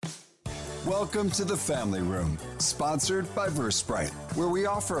Welcome to the Family Room, sponsored by Versprite, where we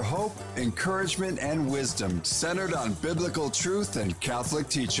offer hope, encouragement, and wisdom centered on biblical truth and Catholic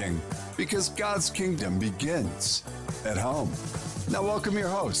teaching, because God's kingdom begins at home. Now welcome your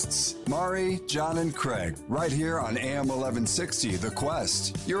hosts, Mari, John, and Craig, right here on AM 1160, The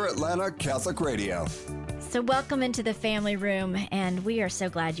Quest, your Atlanta Catholic radio. So welcome into the Family Room, and we are so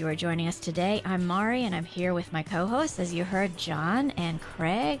glad you are joining us today. I'm Mari, and I'm here with my co-hosts, as you heard, John and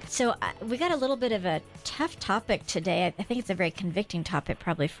Craig. So we got a little bit of a tough topic today. I think it's a very convicting topic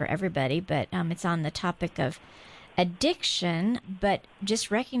probably for everybody, but it's on the topic of addiction, but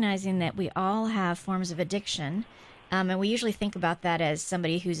just recognizing that we all have forms of addiction. And we usually think about that as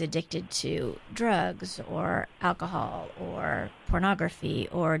somebody who's addicted to drugs or alcohol or pornography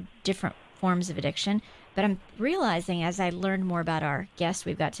or different forms of addiction. But I'm realizing as I learned more about our guest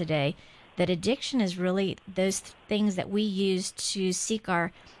we've got today, that addiction is really those things that we use to seek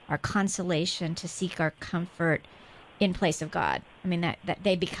our consolation, to seek our comfort in place of God. I mean, that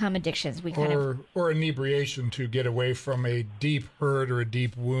they become addictions. Or inebriation to get away from a deep hurt or a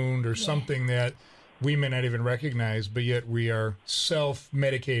deep wound or something that we may not even recognize, but yet we are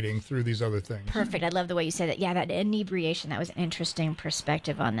self-medicating through these other things. Perfect. I love the way you said that. Yeah, that inebriation, that was an interesting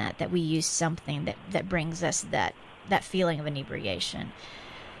perspective on that we use something that brings us that feeling of inebriation.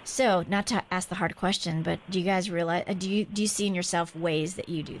 So, not to ask the hard question, but do you guys realize, do you see in yourself ways that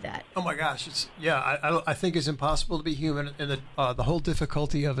you do that? Oh my gosh, I think it's impossible to be human, and the whole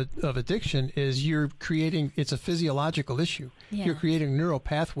difficulty of addiction is it's a physiological issue. Yeah. You're creating neural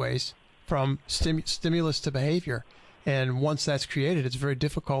pathways from stimulus to behavior, and once that's created, it's very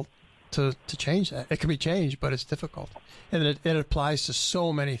difficult to change that. It can be changed, but it's difficult, and it applies to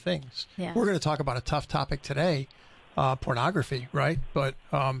so many things. Yeah. We're going to talk about a tough topic today, pornography, right? But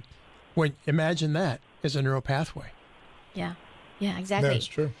imagine that as a neural pathway. Yeah. Yeah, exactly. That's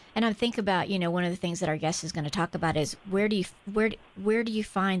true. And I think about, one of the things that our guest is going to talk about is where do you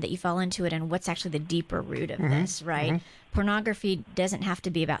find that you fall into it, and what's actually the deeper root of this, right? Mm-hmm. Pornography doesn't have to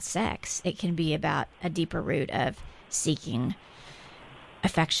be about sex. It can be about a deeper root of seeking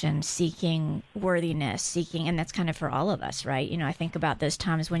affection, seeking worthiness, and that's kind of for all of us, right? I think about those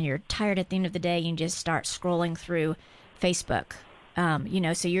times when you're tired at the end of the day, you just start scrolling through Facebook.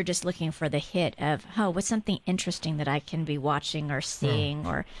 So you're just looking for the hit of, what's something interesting that I can be watching or seeing,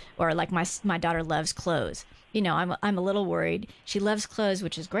 or like my daughter loves clothes. I'm a little worried. She loves clothes,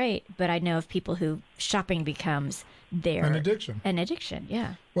 which is great, but I know of people who shopping becomes an addiction. An addiction,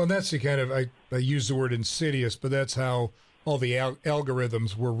 yeah. Well, that's the kind of, I use the word insidious, but that's how all the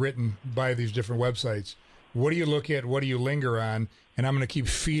algorithms were written by these different websites. What do you look at? What do you linger on? And I'm going to keep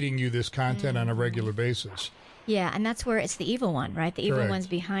feeding you this content on a regular basis. Yeah, and that's where it's the evil one, right? The evil one's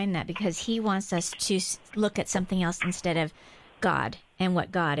behind that, because he wants us to look at something else instead of God and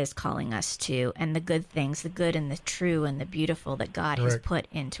what God is calling us to, and the good things, the good and the true and the beautiful that God has put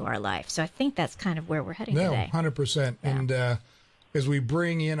into our life. So I think that's kind of where we're heading today. 100%. Yeah. And as we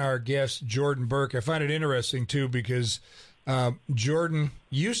bring in our guest, Jordan Burke, I find it interesting, too, because Jordan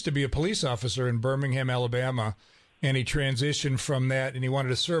used to be a police officer in Birmingham, Alabama, and he transitioned from that, and he wanted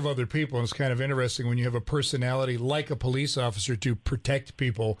to serve other people. And it's kind of interesting when you have a personality like a police officer to protect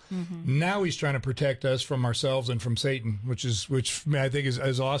people. Mm-hmm. Now he's trying to protect us from ourselves and from Satan, which I think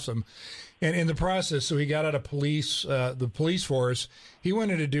is awesome. And in the process, so he got out of the police force. He went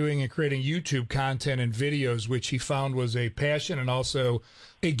into doing and creating YouTube content and videos, which he found was a passion and also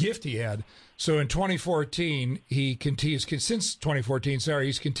a gift he had. So in 2014, since 2014,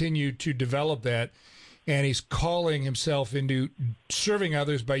 he's continued to develop that. And he's calling himself into serving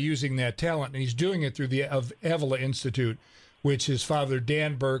others by using that talent. And he's doing it through the Avila Institute, which his father,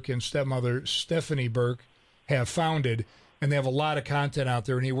 Dan Burke, and stepmother, Stephanie Burke, have founded. And they have a lot of content out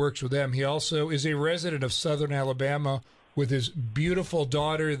there, and he works with them. He also is a resident of Southern Alabama with his beautiful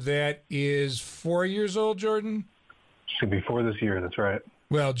daughter that is 4 years old, Jordan? Should be 4 this year, that's right.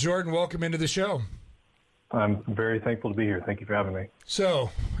 Well, Jordan, welcome into the show. I'm very thankful to be here. Thank you for having me. So,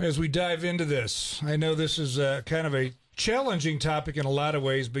 as we dive into this, I know this is kind of a challenging topic in a lot of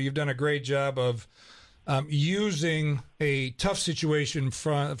ways, but you've done a great job of using a tough situation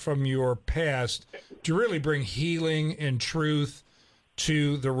from your past to really bring healing and truth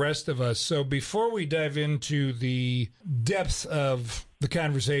to the rest of us. So before we dive into the depth of the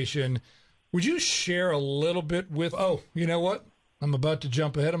conversation, would you share a little bit with, you know what? I'm about to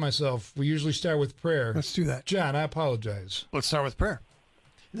jump ahead of myself. We usually start with prayer. Let's do that. John, I apologize. Let's start with prayer.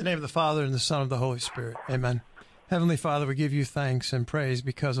 In the name of the Father, and the Son, and the Holy Spirit. Amen. Heavenly Father, we give you thanks and praise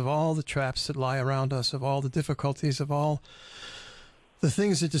because of all the traps that lie around us, of all the difficulties, of all the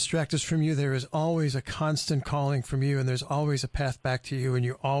things that distract us from you, there is always a constant calling from you, and there's always a path back to you, and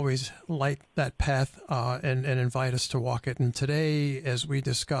you always light that path and invite us to walk it. And today, as we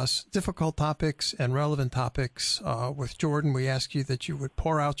discuss difficult topics and relevant topics with Jordan, we ask you that you would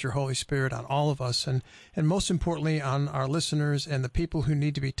pour out your Holy Spirit on all of us, and most importantly, on our listeners and the people who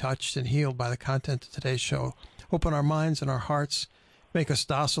need to be touched and healed by the content of today's show. Open our minds and our hearts. Make us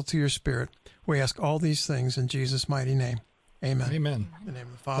docile to your Spirit. We ask all these things in Jesus' mighty name. Amen. Amen. In the name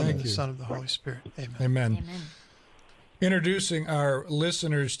of the Father, and the Son, and the Holy Spirit. Amen. Amen. Amen. Introducing our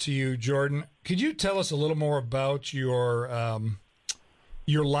listeners to you, Jordan, could you tell us a little more about your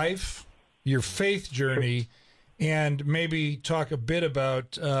life, your faith journey, and maybe talk a bit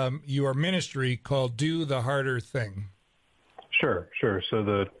about your ministry called Do the Harder Thing? Sure.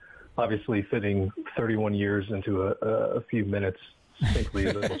 So obviously fitting 31 years into a few minutes succinctly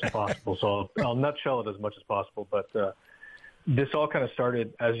as much as possible. So I'll nutshell it as much as possible, but this all kind of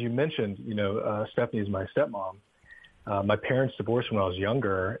started, as you mentioned, Stephanie is my stepmom. My parents divorced when I was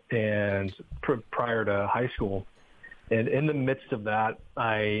younger and prior to high school. And in the midst of that,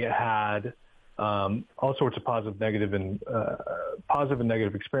 I had all sorts of positive and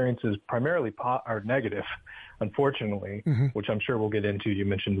negative experiences, primarily negative, unfortunately, which I'm sure we'll get into. You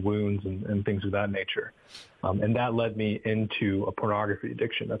mentioned wounds and things of that nature. And that led me into a pornography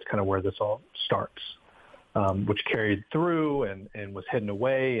addiction. That's kind of where this all starts. Which carried through and was hidden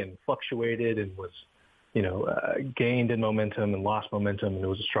away and fluctuated and was, gained in momentum and lost momentum, and it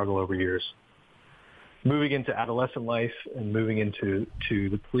was a struggle over years. Moving into adolescent life and moving into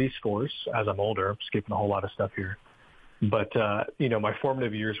the police force as I'm older, I'm skipping a whole lot of stuff here. But, my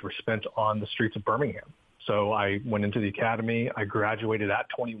formative years were spent on the streets of Birmingham. So I went into the academy. I graduated at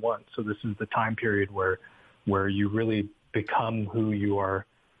 21. So this is the time period where you really become who you are.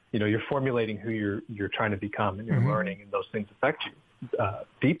 You're formulating who you're trying to become, and you're learning, and those things affect you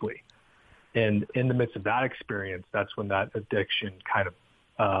deeply. And in the midst of that experience, that's when that addiction kind of,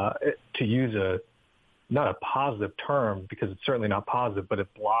 to use not a positive term, because it's certainly not positive, but it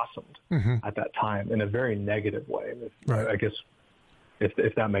blossomed at that time in a very negative way, I guess,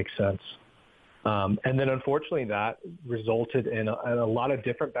 if that makes sense. And then unfortunately that resulted in a lot of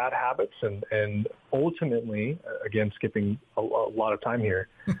different bad habits and ultimately, again, skipping a lot of time here,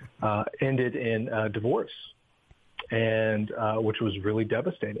 ended in divorce, and which was really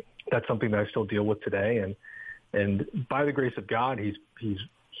devastating. That's something that I still deal with today. And by the grace of God, he's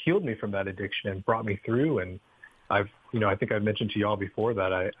healed me from that addiction and brought me through. And I think I've mentioned to y'all before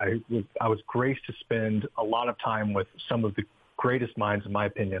that I was graced to spend a lot of time with some of the greatest minds, in my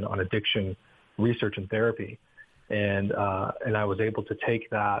opinion, on addiction research and therapy. And I was able to take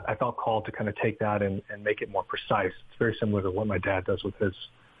that. I felt called to kind of take that and make it more precise. It's very similar to what my dad does with his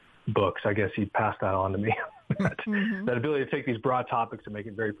books. I guess he passed that on to me, that ability to take these broad topics and make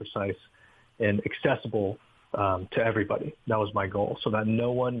it very precise and accessible to everybody. That was my goal, so that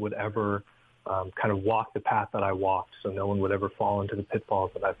no one would ever kind of walk the path that I walked, so no one would ever fall into the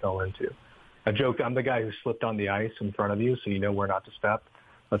pitfalls that I fell into. I joked, I'm the guy who slipped on the ice in front of you, so you know where not to step.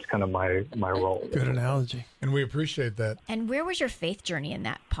 That's kind of my role. Good analogy. And we appreciate that. And where was your faith journey in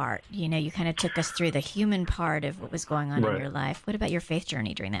that part? You kind of took us through the human part of what was going on in your life. What about your faith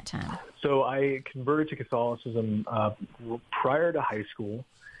journey during that time? So I converted to Catholicism prior to high school,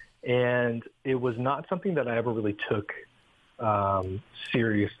 and it was not something that I ever really took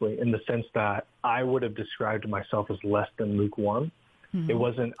seriously, in the sense that I would have described myself as less than lukewarm. It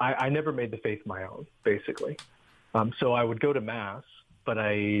wasn't, I never made the faith my own, basically. So I would go to Mass, but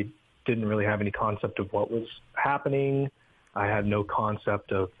I didn't really have any concept of what was happening. I had no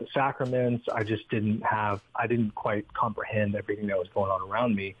concept of the sacraments. I didn't quite comprehend everything that was going on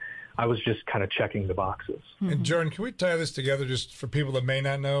around me. I was just kind of checking the boxes. And Jordan, can we tie this together just for people that may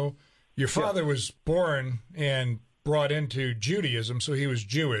not know? Your father was born and brought into Judaism, so he was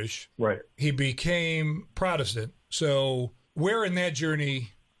Jewish. Right. He became Protestant. So where in that journey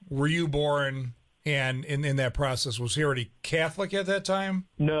were you born? And in that process, was he already Catholic at that time?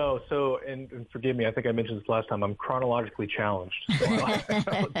 No. So, and forgive me, I think I mentioned this last time, I'm chronologically challenged. So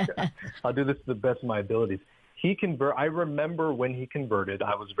I'll do this to the best of my abilities. I remember when he converted,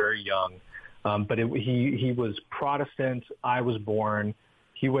 I was very young, but he was Protestant. I was born.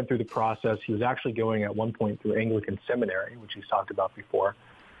 He went through the process. He was actually going at one point through Anglican seminary, which he's talked about before.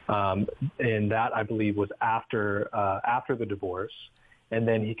 And that, I believe, was after the divorce. And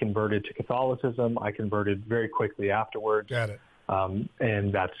then he converted to Catholicism. I converted very quickly afterwards. Got it.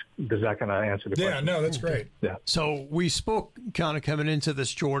 And does that kind of answer the question? Yeah, no, that's great. Yeah. So we spoke kind of coming into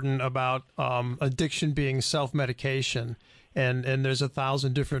this, Jordan, about addiction being self-medication, and there's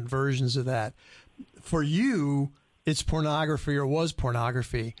 1,000 different versions of that. For you, it's pornography or was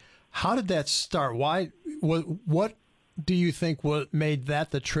pornography. How did that start? Why? What do you think made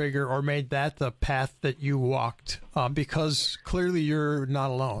that the trigger or made that the path that you walked? Because clearly you're not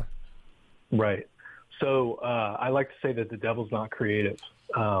alone. Right. So I like to say that the devil's not creative.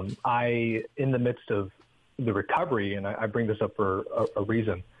 In the midst of the recovery, and I bring this up for a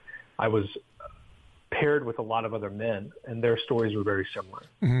reason, I was paired with a lot of other men, and their stories were very similar.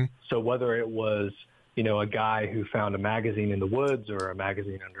 Mm-hmm. So whether it was, a guy who found a magazine in the woods or a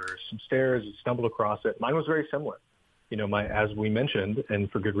magazine under some stairs, stumbled across it, mine was very similar. As we mentioned,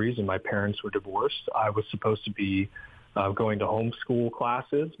 and for good reason, my parents were divorced. I was supposed to be going to homeschool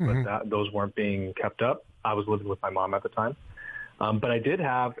classes, but those weren't being kept up. I was living with my mom at the time. But I did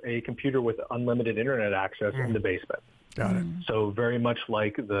have a computer with unlimited internet access in the basement. Got it. So very much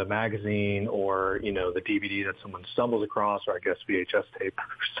like the magazine or, the DVD that someone stumbles across, or I guess VHS tape or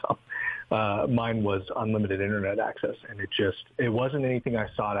some, mine was unlimited internet access. And it wasn't anything I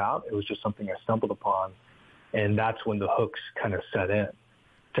sought out. It was just something I stumbled upon. And that's when the hooks kind of set in.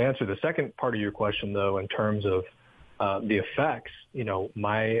 To answer the second part of your question, though, in terms of the effects,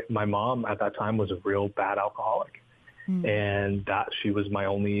 my mom at that time was a real bad alcoholic. And that she was my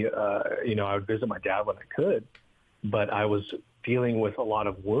only, I would visit my dad when I could, but I was dealing with a lot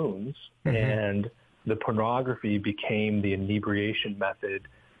of wounds, and the pornography became the inebriation method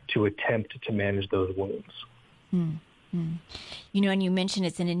to attempt to manage those wounds. And you mentioned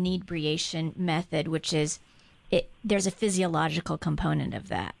it's an inebriation method, which is, there's a physiological component of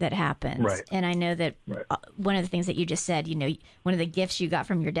that happens. Right. And I know that one of the things that you just said, one of the gifts you got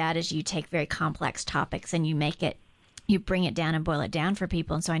from your dad is you take very complex topics and you bring it down and boil it down for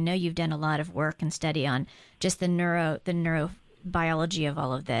people. And so I know you've done a lot of work and study on just the neurobiology of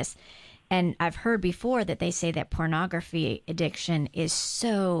all of this. And I've heard before that they say that pornography addiction is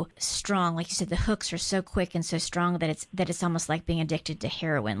so strong. Like you said, the hooks are so quick and so strong that it's almost like being addicted to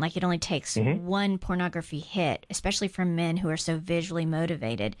heroin. Like it only takes one pornography hit, especially for men who are so visually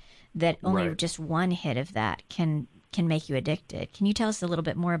motivated, that only just one hit of that can make you addicted. Can you tell us a little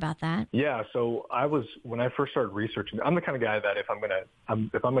bit more about that? Yeah. So when I first started researching, I'm the kind of guy that if I'm gonna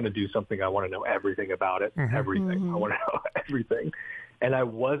do something, I want to know everything about it, everything. I want to know everything. And I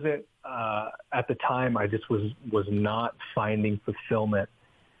wasn't, at the time, I just was not finding fulfillment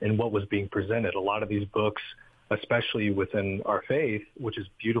in what was being presented. A lot of these books, especially within our faith, which is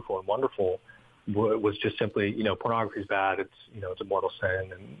beautiful and wonderful, was just simply, pornography is bad. It's, it's a mortal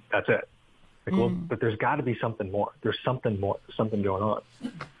sin, and that's it. Like, well, but there's got to be something more. There's something more, something going on.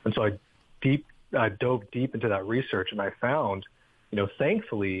 And so I dove deep into that research, and I found,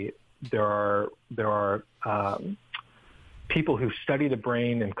 thankfully, there are people who study the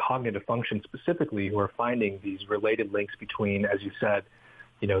brain and cognitive function specifically who are finding these related links between, as you said,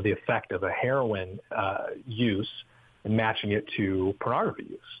 the effect of a heroin use and matching it to pornography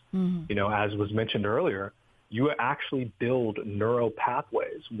use. As was mentioned earlier, you actually build neural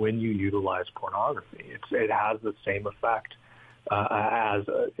pathways when you utilize pornography. It has the same effect as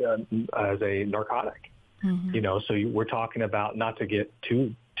a narcotic. So we're talking about, not to get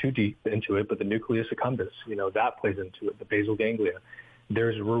too deep into it, but the nucleus accumbens, that plays into it, the basal ganglia.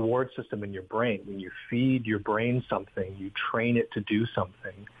 There's a reward system in your brain. When you feed your brain something, you train it to do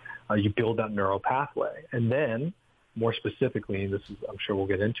something, you build that neural pathway. And then, more specifically, and I'm sure we'll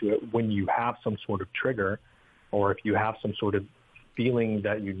get into it, when you have some sort of trigger, or if you have some sort of feeling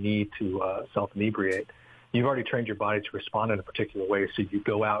that you need to self-inebriate, you've already trained your body to respond in a particular way. So you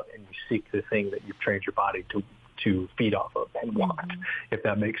go out and you seek the thing that you've trained your body to feed off of and want, if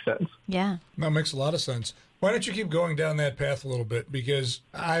that makes sense. Yeah. That makes a lot of sense. Why don't you keep going down that path a little bit? Because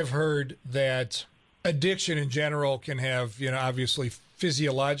I've heard that addiction in general can have, obviously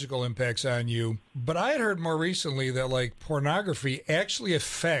physiological impacts on you. But I had heard more recently that like pornography actually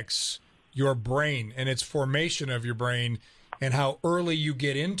affects your brain and its formation of your brain and how early you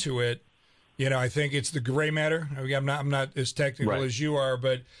get into it. I think it's the gray matter. I'm not as technical as you are,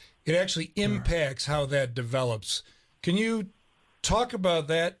 but it actually impacts how that develops. Can you talk about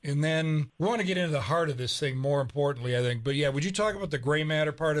that? And then we want to get into the heart of this thing more importantly, I think. But yeah, would you talk about the gray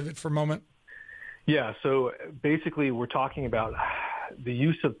matter part of it for a moment? Yeah. So basically we're talking about the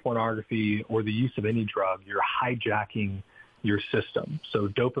use of pornography or the use of any drug. You're hijacking your system. So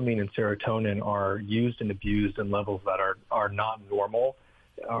dopamine and serotonin are used and abused in levels that are not normal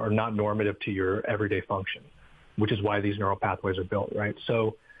or not normative to your everyday function, which is why these neural pathways are built, right?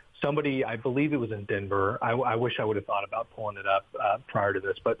 So somebody, I believe it was in Denver, I wish I would have thought about pulling it up prior to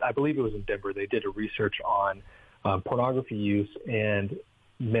this, but I believe it was in Denver. They did a research on pornography use and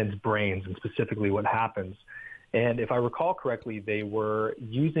men's brains and specifically what happens. And if I recall correctly, they were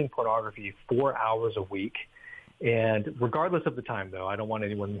using pornography 4 hours a week And regardless of the time, though, I don't want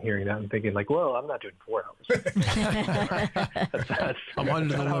anyone hearing that and thinking like, well, I'm not doing 4 hours. I'm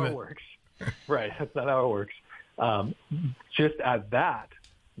under the limit. How it works. Right. That's not how it works. Just at that,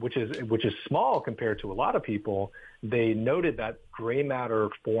 which is small compared to a lot of people, they noted that gray matter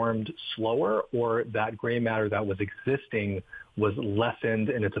formed slower, or that gray matter that was existing was lessened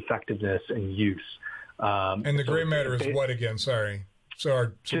in its effectiveness and use. And the gray matter is what again? Sorry.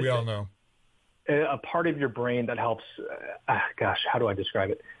 So we all know. A part of your brain that helps, how do I describe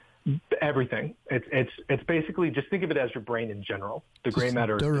it? Everything. It's basically, just think of it as your brain in general. The gray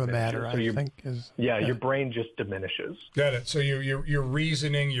matter is duramatter, I think is. Yeah, your brain just diminishes. Got it. So your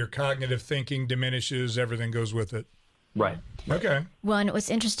reasoning, your cognitive thinking diminishes. Everything goes with it. Right. Okay. Well, and what's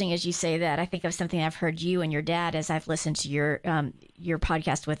interesting as you say that, I think of something I've heard you and your dad as I've listened to your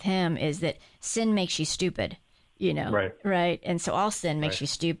podcast with him, is that sin makes you stupid. Right. And so all sin makes you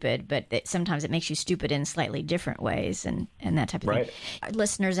stupid, but sometimes it makes you stupid in slightly different ways, and that type of thing.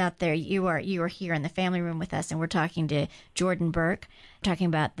 Listeners out there, you are here in the family room with us, and we're talking to Jordan Burke, talking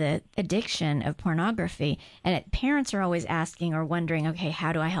about the addiction of pornography. And parents are always asking or wondering, okay,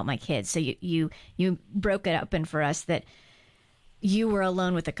 how do I help my kids? So you broke it open for us that you were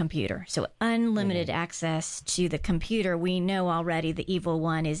alone with the computer. So unlimited access to the computer. We know already the evil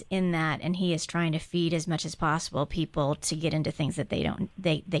one is in that, and he is trying to feed as much as possible people to get into things that they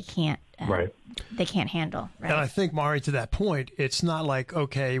can't handle. Right? And I think, Mari, to that point, it's not like,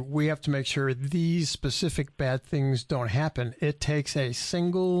 okay, we have to make sure these specific bad things don't happen. It takes a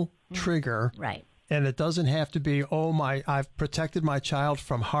single trigger. Right. And it doesn't have to be, I've protected my child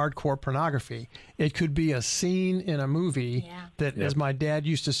from hardcore pornography. It could be a scene in a movie that, as my dad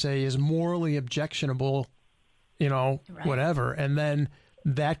used to say, is morally objectionable, whatever. And then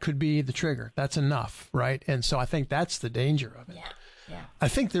that could be the trigger. That's enough, right? And so I think that's the danger of it. Yeah. I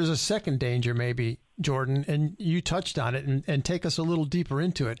think there's a second danger, maybe, Jordan, and you touched on it, and take us a little deeper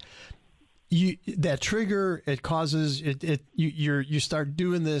into it. That trigger, it causes you start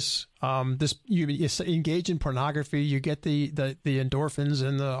doing this. You engage in pornography. You get the endorphins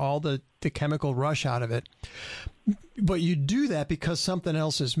and all the chemical rush out of it. But you do that because something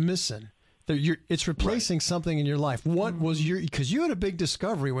else is missing. It's replacing something in your life. What was because you had a big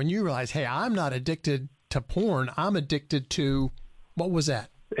discovery when you realized, hey, I'm not addicted to porn. I'm addicted to, what was that?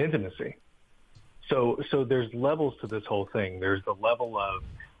 Intimacy. So there's levels to this whole thing. There's the level of,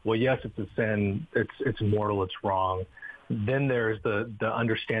 well, yes, it's a sin. It's mortal. It's wrong. Then there's the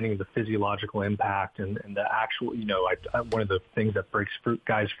understanding of the physiological impact and the actual, one of the things that breaks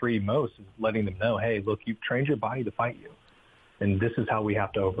guys free most is letting them know, hey, look, you've trained your body to fight you, and this is how we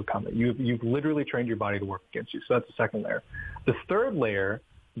have to overcome it. You've literally trained your body to work against you. So that's the second layer. The third layer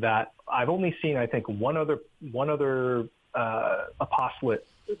that I've only seen, I think, one other apostolate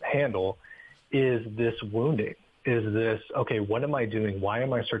handle is this wounding. Is this, okay, what am I doing? Why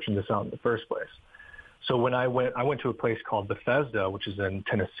am I searching this out in the first place? So when I went to a place called Bethesda, which is in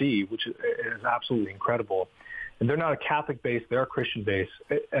Tennessee, which is absolutely incredible. And they're not a Catholic base, they're a Christian base.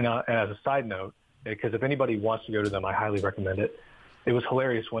 And as a side note, because if anybody wants to go to them, I highly recommend it. It was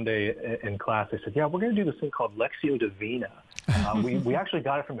hilarious. One day in class, they said, yeah, we're going to do this thing called Lectio Divina. We actually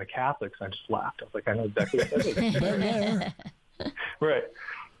got it from the Catholics. And I just laughed. I was like, I know exactly what that is. Right.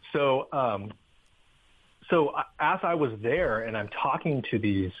 So as I was there and I'm talking to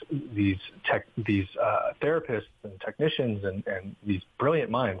these therapists and technicians and these brilliant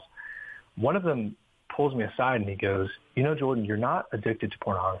minds, one of them pulls me aside and he goes, Jordan, you're not addicted to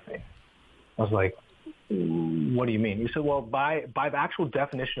pornography. I was like, what do you mean? He said, well, by the actual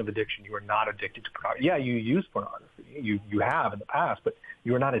definition of addiction, you are not addicted to pornography. Yeah, you use pornography. You have in the past, but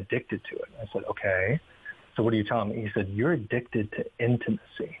you are not addicted to it. I said, okay. So what are you telling me? He said, you're addicted to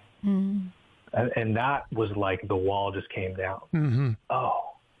intimacy. Mm-hmm. And that was like the wall just came down. Mm-hmm.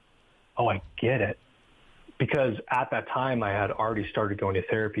 Oh, I get it. Because at that time, I had already started going to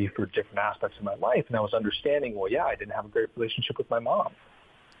therapy for different aspects of my life. And I was understanding, well, yeah, I didn't have a great relationship with my mom,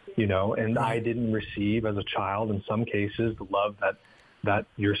 and I didn't receive as a child, in some cases, the love that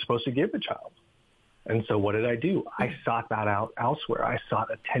you're supposed to give a child. And so what did I do? I sought that out elsewhere. I sought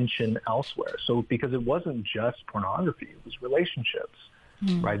attention elsewhere. So because it wasn't just pornography, it was relationships.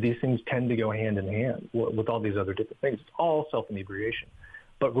 Right? These things tend to go hand in hand with all these other different things. It's all self-inebriation.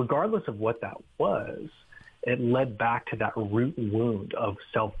 But regardless of what that was, it led back to that root wound of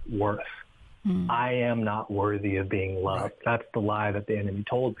self-worth. I am not worthy of being loved. Right. That's the lie that the enemy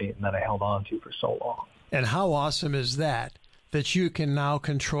told me and that I held on to for so long. And how awesome is that you can now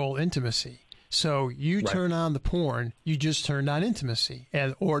control intimacy? So you turn on the porn, you just turned on intimacy,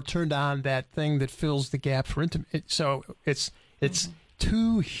 or turned on that thing that fills the gap for intimacy. So it's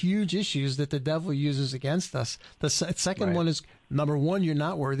two huge issues that the devil uses against us. The second one is, number one, you're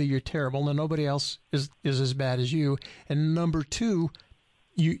not worthy, you're terrible, and nobody else is as bad as you. And number two,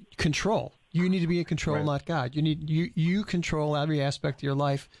 you control. You need to be in control, not God. You control every aspect of your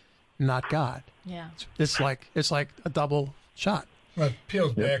life, not God. Yeah. It's like a double shot. Well, it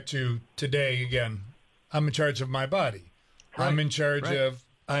peels back to today again. I'm in charge of my body. Right. I'm in charge of,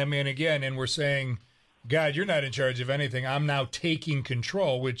 and we're saying, God, you're not in charge of anything. I'm now taking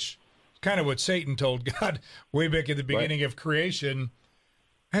control, which is kind of what Satan told God way back at the beginning of creation.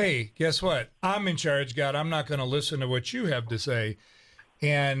 Hey, guess what? I'm in charge, God. I'm not going to listen to what you have to say.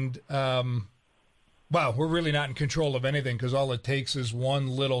 And, wow, we're really not in control of anything because all it takes is one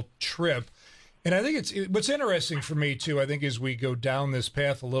little trip. And I think what's interesting for me, too, I think as we go down this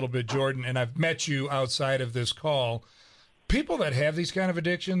path a little bit, Jordan, and I've met you outside of this call, people that have these kind of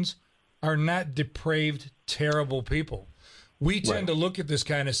addictions are not depraved, terrible people. We tend to look at this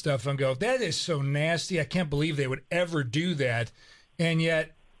kind of stuff and go, that is so nasty. I can't believe they would ever do that. And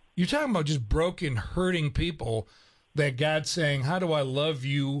yet you're talking about just broken, hurting people that God's saying, how do I love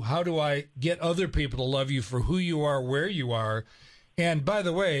you? How do I get other people to love you for who you are, where you are? And by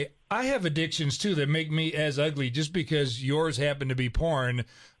the way, I have addictions too that make me as ugly. Just because yours happen to be porn,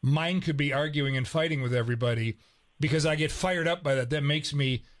 mine could be arguing and fighting with everybody because I get fired up by that. That makes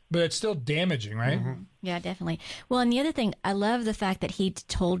me, but it's still damaging, right? Mm-hmm. Yeah, definitely. Well, and the other thing, I love the fact that he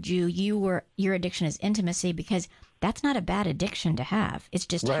told you your addiction is intimacy, because that's not a bad addiction to have. It's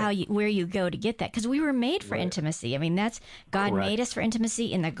just where you go to get that. Because we were made for intimacy. I mean, God made us for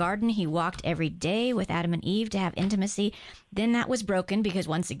intimacy. In the garden, he walked every day with Adam and Eve to have intimacy. Then that was broken because,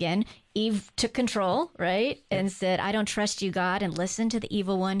 once again, Eve took control, right? And said, I don't trust you, God, and listened to the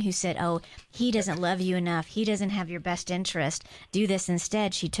evil one who said, oh, he doesn't love you enough. He doesn't have your best interest. Do this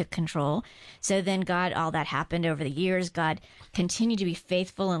instead. She took control. So then God, all that happened over the years. God continued to be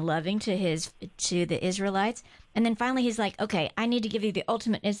faithful and loving to the Israelites. And then finally, he's like, okay, I need to give you the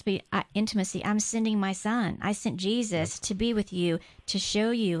ultimate intimacy. I'm sending my son. I sent Jesus to be with you, to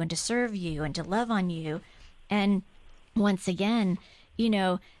show you and to serve you and to love on you. And once again,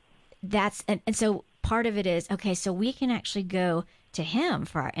 that's, and so part of it is, okay, so we can actually go to him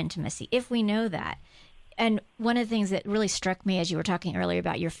for our intimacy if we know that. And one of the things that really struck me as you were talking earlier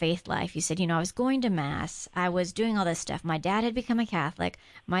about your faith life, you said, I was going to Mass. I was doing all this stuff. My dad had become a Catholic.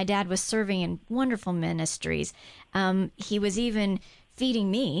 My dad was serving in wonderful ministries. He was even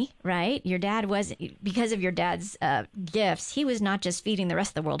feeding me, right? Your dad was, because of your dad's gifts, he was not just feeding the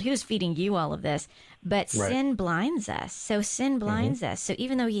rest of the world. He was feeding you all of this. But sin blinds us. So sin blinds us. So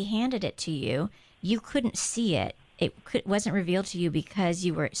even though he handed it to you, you couldn't see it. It wasn't revealed to you because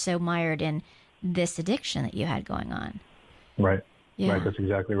you were so mired in this addiction that you had going on. Right. Yeah. Right. That's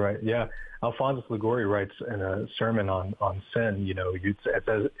exactly right. Yeah. Alphonsus Liguori writes in a sermon on sin,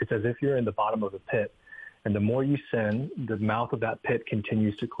 it's as if you're in the bottom of a pit, and the more you sin, the mouth of that pit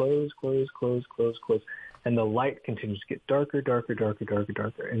continues to close, and the light continues to get darker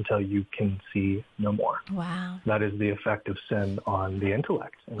until you can see no more. Wow. That is the effect of sin on the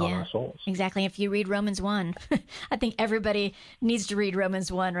intellect and on our souls. Exactly. If you read Romans 1, I think everybody needs to read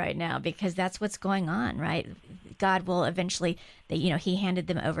Romans 1 right now, because that's what's going on, right? God will eventually, he handed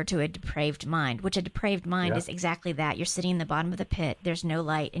them over to a depraved mind, which a depraved mind is exactly that. You're sitting in the bottom of the pit. There's no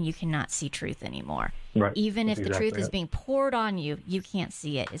light, and you cannot see truth anymore. Right. Even if the truth is being poured on you, you can't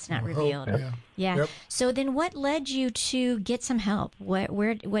see it. It's not revealed. Yeah. Yep. So then what led you to get some help?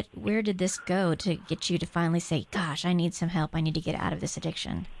 Where did this go to get you to finally say, gosh, I need some help. I need to get out of this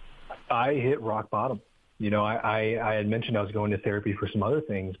addiction? I hit rock bottom. I had mentioned I was going to therapy for some other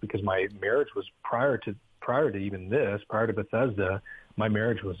things because my marriage was prior to Bethesda, my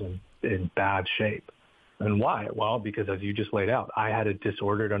marriage was in bad shape. And why? Well, because as you just laid out, I had a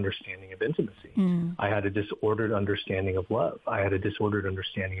disordered understanding of intimacy. I had a disordered understanding of love. I had a disordered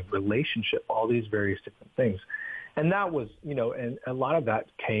understanding of relationship, all these various different things. And that was, and a lot of that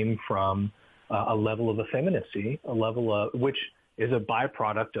came from a level of effeminacy, a level of, which is a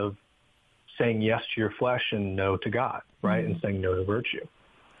byproduct of saying yes to your flesh and no to God, right? And saying no to virtue,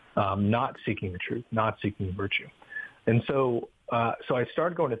 not seeking the truth, not seeking virtue. And so I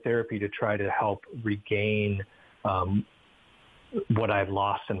started going to therapy to try to help regain what I'd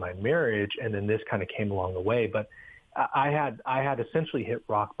lost in my marriage, and then this kind of came along the way. But I had essentially hit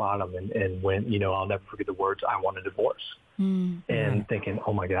rock bottom, and when I'll never forget the words, I want a divorce, and thinking,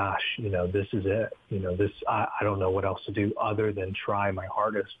 oh my gosh, this is it. I don't know what else to do other than try my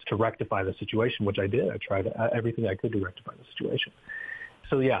hardest to rectify the situation, which I did. I tried everything I could to rectify the situation.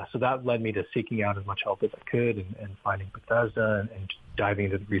 So that led me to seeking out as much help as I could and finding Bethesda and diving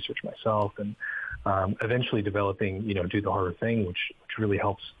into the research myself and eventually developing, Do the Harder Thing, which really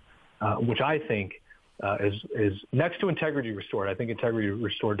helps, which I think is next to Integrity Restored. I think Integrity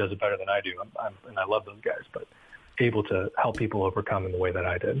Restored does it better than I do, and I love those guys, but able to help people overcome in the way that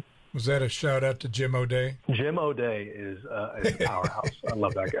I did. Was that a shout out to Jim O'Day? Jim O'Day is a powerhouse. I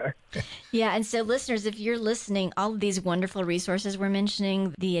love that guy. Yeah, and so listeners, if you're listening, all of these wonderful resources we're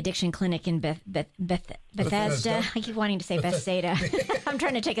mentioning, the Addiction Clinic in Bethesda. I keep wanting to say Bethsaida. I'm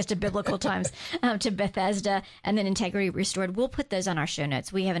trying to take us to biblical times, to Bethesda, and then Integrity Restored. We'll put those on our show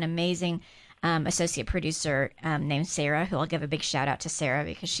notes. We have an amazing associate producer named Sarah, who I'll give a big shout out to Sarah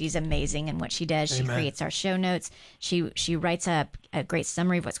because she's amazing in what she does. Amen. She creates our show notes. She writes up a great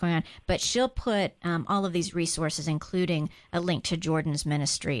summary of what's going on, but she'll put all of these resources, including a link to Jordan's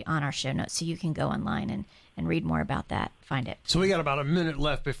ministry, on our show notes, so you can go online and read more about that. Find it. So we got about a minute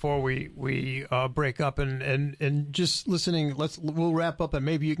left before we break up, and just listening. We'll wrap up, and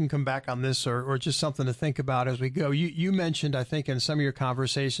maybe you can come back on this or just something to think about as we go. You mentioned, I think, in some of your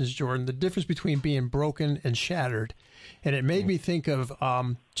conversations, Jordan, the difference between being broken and shattered, and it made me think of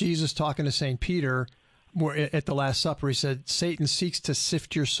Jesus talking to St. Peter at the Last Supper. He said, "Satan seeks to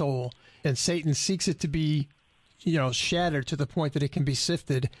sift your soul, and Satan seeks it to be, shattered to the point that it can be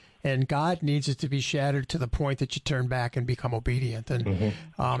sifted." And God needs it to be shattered to the point that you turn back and become obedient. And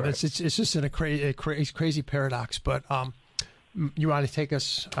it's just in a crazy paradox. But you want to take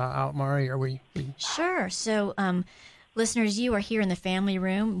us out, Mari? Are we? Sure. So, listeners, you are here in the family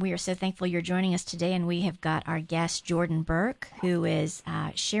room. We are so thankful you're joining us today, and we have got our guest, Jordan Burke, who is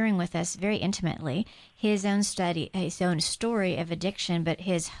sharing with us very intimately his own story of addiction, but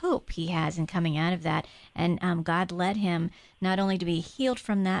his hope he has in coming out of that. And God led him not only to be healed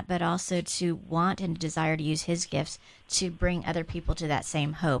from that, but also to want and desire to use his gifts to bring other people to that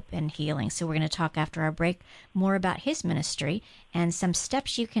same hope and healing. So we're going to talk after our break more about his ministry and some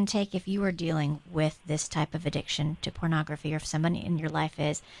steps you can take if you are dealing with this type of addiction to pornography, or if someone in your life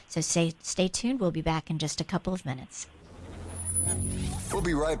is. So stay tuned. We'll be back in just a couple of minutes. We'll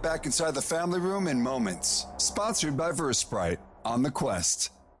be right back inside the family room in moments. Sponsored by Versprite on The Quest.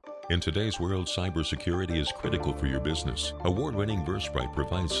 In today's world, cybersecurity is critical for your business. Award-winning Versprite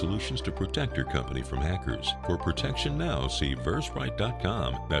provides solutions to protect your company from hackers. For protection now, see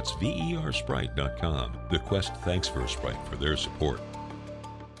Versprite.com. That's VERsprite.com. The Quest thanks Versprite for their support.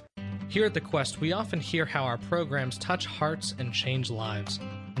 Here at The Quest, we often hear how our programs touch hearts and change lives.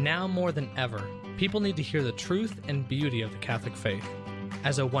 Now more than ever, people need to hear the truth and beauty of the Catholic faith.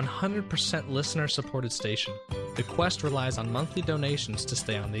 As a 100% listener-supported station, The Quest relies on monthly donations to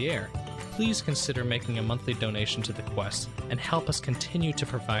stay on the air. Please consider making a monthly donation to The Quest and help us continue to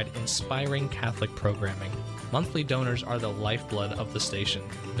provide inspiring Catholic programming. Monthly donors are the lifeblood of the station.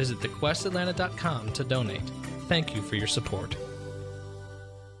 Visit thequestatlanta.com to donate. Thank you for your support.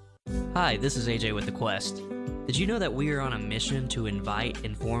 Hi, this is AJ with The Quest. Did you know that we are on a mission to invite,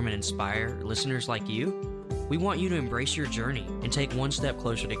 inform, and inspire listeners like you? We want you to embrace your journey and take one step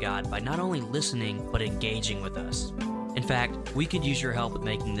closer to God by not only listening, but engaging with us. In fact, we could use your help with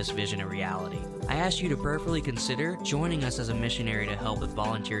making this vision a reality. I ask you to prayerfully consider joining us as a missionary to help with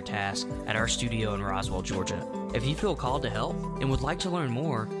volunteer tasks at our studio in Roswell, Georgia. If you feel called to help and would like to learn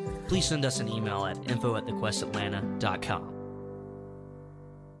more, please send us an email at info@thequestatlanta.com.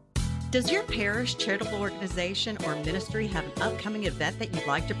 Does your parish, charitable organization, or ministry have an upcoming event that you'd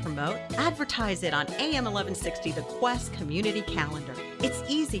like to promote? Advertise it on AM 1160, The Quest Community Calendar. It's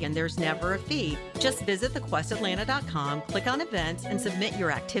easy and there's never a fee. Just visit thequestatlanta.com, click on events, and submit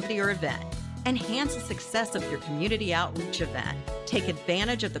your activity or event. Enhance the success of your community outreach event. Take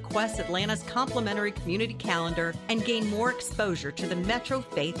advantage of the Quest Atlanta's complimentary community calendar and gain more exposure to the Metro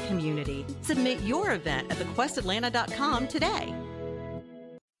faith community. Submit your event at thequestatlanta.com today.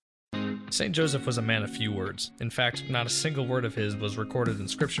 St. Joseph was a man of few words. In fact, not a single word of his was recorded in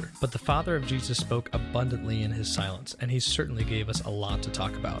Scripture. But the father of Jesus spoke abundantly in his silence, and he certainly gave us a lot to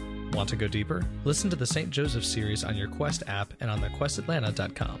talk about. Want to go deeper? Listen to the St. Joseph series on your Quest app and on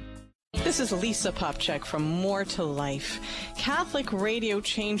thequestatlanta.com. This is Lisa Popchak from More to Life. Catholic radio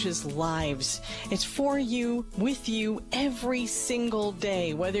changes lives. It's for you, with you, every single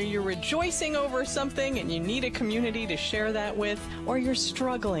day. Whether you're rejoicing over something and you need a community to share that with, or you're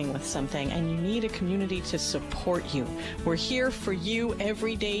struggling with something and you need a community to support you. We're here for you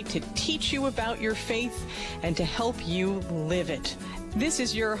every day to teach you about your faith and to help you live it. This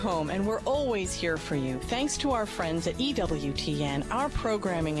is your home, and we're always here for you. Thanks to our friends at EWTN, our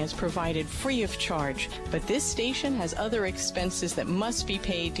programming is provided free of charge, but this station has other expenses that must be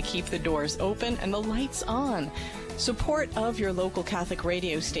paid to keep the doors open and the lights on. Support of your local Catholic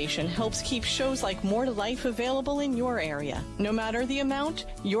radio station helps keep shows like More to Life available in your area. No matter the amount,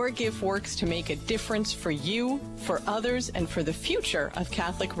 your gift works to make a difference for you, for others, and for the future of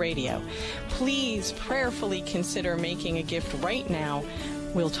Catholic radio. Please prayerfully consider making a gift right now.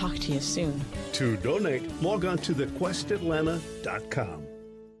 We'll talk to you soon. To donate, log on to thequestatlanta.com.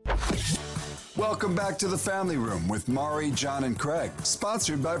 Welcome back to the Family Room with Mari, John, and Craig,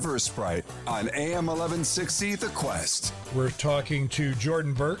 sponsored by VerseBrite on AM 1160 The Quest. We're talking to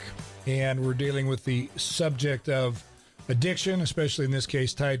Jordan Burke, and we're dealing with the subject of addiction, especially in this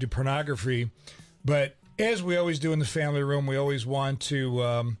case tied to pornography. But as we always do in the Family Room, we always want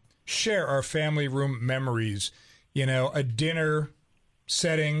to share our Family Room memories. You know, a dinner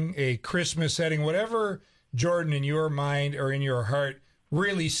setting, a Christmas setting, whatever, Jordan, in your mind or in your heart,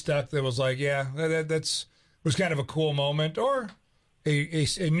 really stuck that was like, yeah, that's was kind of a cool moment, or a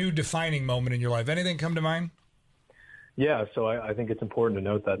new defining moment in your life. Anything come to mind? Yeah, so I think it's important to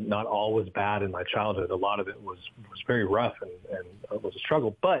note that not all was bad in my childhood. A lot of it was very rough and it was a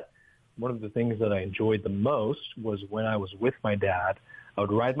struggle. But one of the things that I enjoyed the most was when I was with my dad. I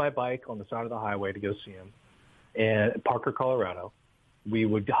would ride my bike on the side of the highway to go see him in Parker, Colorado. We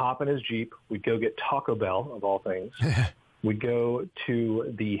would hop in his Jeep. We'd go get Taco Bell, of all things. We'd go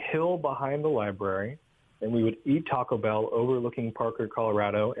to the hill behind the library, and we would eat Taco Bell overlooking Parker,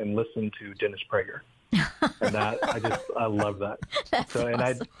 Colorado, and listen to Dennis Prager. And that, I love that. That's so, and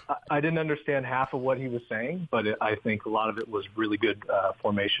awesome. I didn't understand half of what he was saying, but I think a lot of it was really good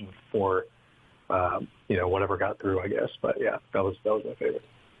formation for, whatever got through, I guess. But yeah, that was my favorite.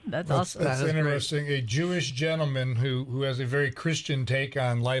 That's awesome. That's interesting. Great. A Jewish gentleman who has a very Christian take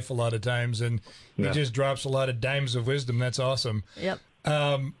on life a lot of times, and he just drops a lot of dimes of wisdom. That's awesome. Yep.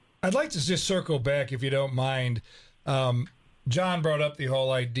 I'd like to just circle back, if you don't mind. John brought up the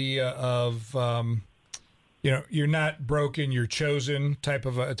whole idea of, you're not broken, you're chosen, type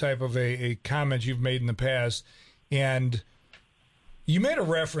of a comment you've made in the past, and you made a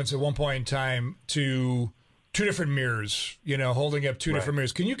reference at one point in time to two different mirrors, holding up two different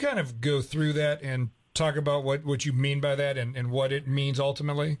mirrors. Can you kind of go through that and talk about what you mean by that and what it means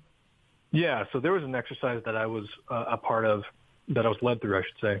ultimately? Yeah, so there was an exercise that I was a part of, that I was led through, I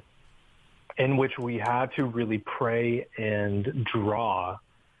should say, in which we had to really pray and draw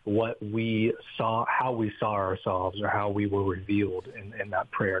what we saw, how we saw ourselves, or how we were revealed in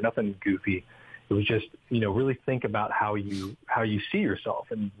that prayer. Nothing goofy. It was just, really think about how you see yourself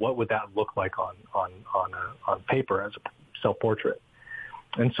and what would that look like on paper as a self-portrait.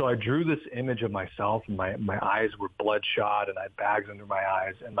 And so I drew this image of myself, and my eyes were bloodshot, and I had bags under my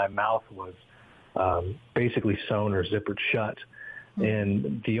eyes, and my mouth was basically sewn or zippered shut.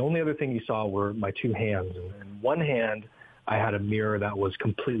 And the only other thing you saw were my two hands. And in one hand, I had a mirror that was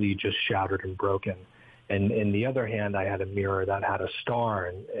completely just shattered and broken. And in the other hand, I had a mirror that had a star,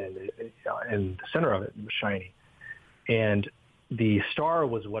 and the center of it was shiny. And the star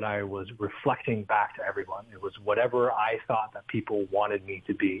was what I was reflecting back to everyone. It was whatever I thought that people wanted me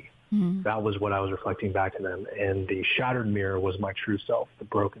to be. Mm-hmm. That was what I was reflecting back to them. And the shattered mirror was my true self, the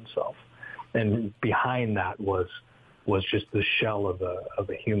broken self. And behind that was just the shell of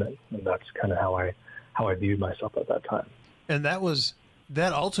a human. And that's kind of how I viewed myself at that time. And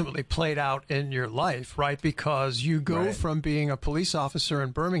that ultimately played out in your life, right? Because you go from being a police officer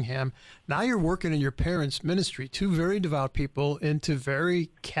in Birmingham, now you're working in your parents' ministry, two very devout people into very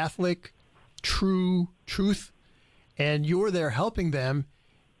Catholic truth, and you're there helping them.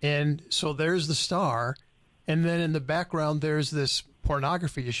 And so there's the star, and then in the background there's this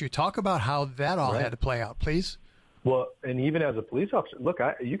pornography issue. Talk about how that all had to play out, please. Well, and even as a police officer, look,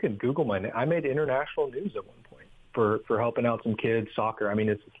 you can Google my name. I made international news at one point for helping out some kids, soccer. I mean,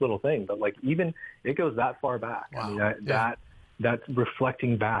 it's this little thing, but like even it goes that far back. Wow. I mean, that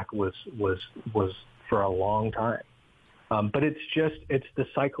reflecting back was for a long time. But it's the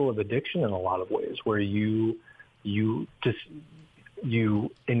cycle of addiction in a lot of ways, where you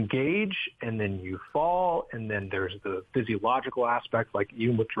engage and then you fall, and then there's the physiological aspect, like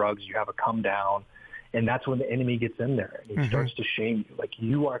even with drugs, you have a come down. And that's when the enemy gets in there and he starts to shame you. Like,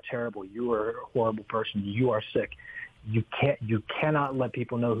 you are terrible. You are a horrible person. You are sick. You cannot let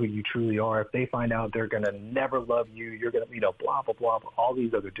people know who you truly are. If they find out, they're going to never love you. You're going to, blah, blah, blah, blah, all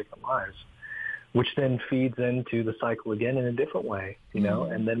these other different lies, which then feeds into the cycle again in a different way,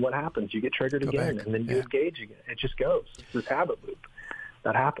 and then what happens? You get triggered again, and then you engage again. It just goes. It's this habit loop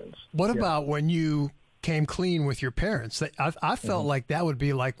that happens. What about when you came clean with your parents? I felt like that would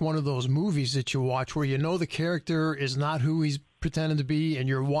be like one of those movies that you watch where the character is not who he's pretending to be, and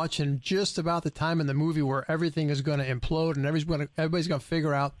you're watching just about the time in the movie where everything is going to implode and everybody's going to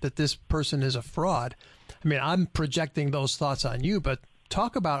figure out that this person is a fraud. I mean, I'm projecting those thoughts on you, but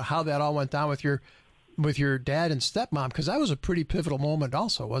talk about how that all went down with your dad and stepmom, because that was a pretty pivotal moment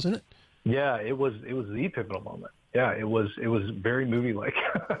also, wasn't it? Yeah, it was the pivotal moment. Yeah, it was very movie-like.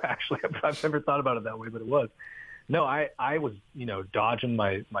 Actually, I've never thought about it that way, but it was. No, I was, dodging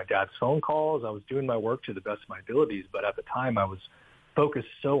my dad's phone calls. I was doing my work to the best of my abilities, but at the time I was focused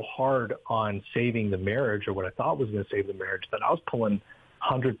so hard on saving the marriage, or what I thought was going to save the marriage, that I was pulling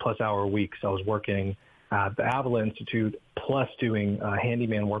 100-plus hour weeks. I was working at the Avila Institute, plus doing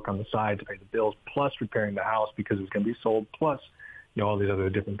handyman work on the side to pay the bills, plus repairing the house because it was going to be sold, plus all these other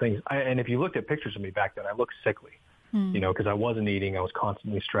different things. And if you looked at pictures of me back then, I looked sickly, because I wasn't eating. I was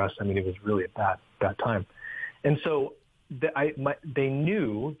constantly stressed. I mean, it was really a bad time. And so they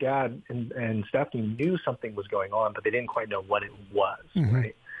knew, Dad and Stephanie knew something was going on, but they didn't quite know what it was,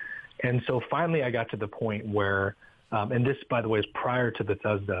 right? And so finally I got to the point where, and this, by the way, is prior to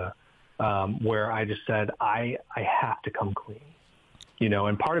Bethesda, where I just said, I have to come clean.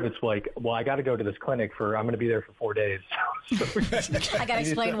 And part of it's like, well, I got to go to this clinic I'm going to be there for 4 days. So I got to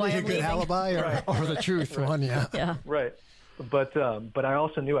explain why I'm leaving. A good alibi or the truth, one, yeah. Right. But I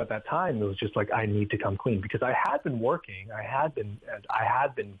also knew at that time it was just like, I need to come clean, because I had been working, I had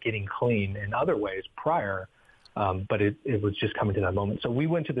been getting clean in other ways prior, but it was just coming to that moment. So we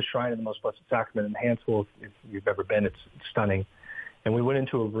went to the Shrine of the Most Blessed Sacrament in Hansville. If you've ever been, it's stunning. And we went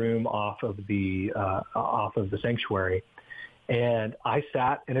into a room off of the sanctuary, and I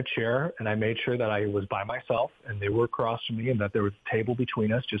sat in a chair and I made sure that I was by myself and they were across from me, and that there was a table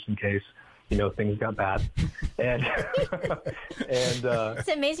between us just in case things got bad. And it's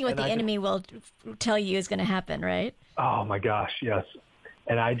amazing what the enemy will tell you is going to happen, right? Oh my gosh, yes.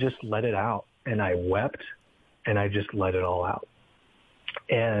 And I just let it out, and I wept, and I just let it all out.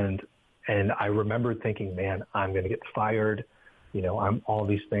 And I remembered thinking, man, I'm going to get fired. I'm all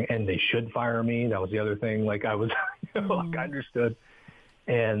these things, and they should fire me. That was the other thing. Like I was, like I understood.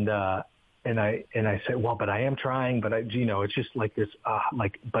 And I said, well, but I am trying, but it's just like this,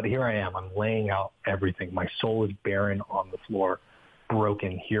 but here I am, I'm laying out everything. My soul is barren on the floor,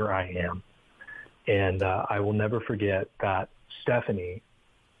 broken. Here I am. And I will never forget that Stephanie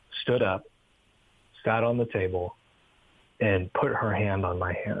stood up, sat on the table, and put her hand on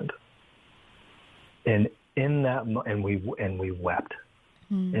my hand. And in that, and we wept.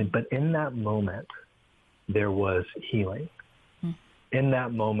 But in that moment, there was healing. In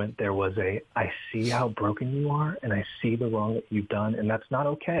that moment, there was I see how broken you are, and I see the wrong that you've done, and that's not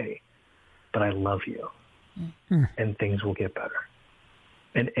okay, but I love you, and things will get better.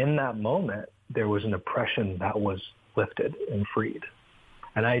 And in that moment, there was an oppression that was lifted and freed.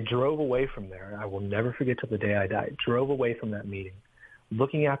 And I drove away from there. I will never forget till the day I die. Drove away from that meeting,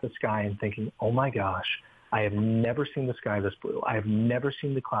 looking at the sky and thinking, oh my gosh, I have never seen the sky this blue. I have never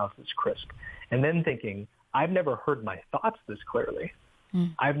seen the clouds this crisp. And then thinking, I've never heard my thoughts this clearly.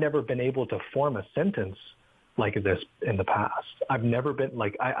 I've never been able to form a sentence like this in the past. I've never been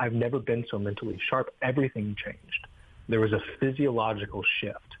I've never been so mentally sharp. Everything changed. There was a physiological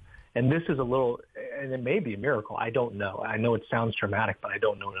shift. And this is and it may be a miracle. I don't know. I know it sounds dramatic, but I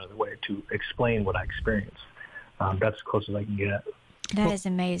don't know another way to explain what I experienced. That's as close as I can get. That is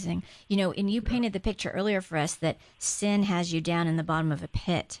amazing. And you painted the picture earlier for us that sin has you down in the bottom of a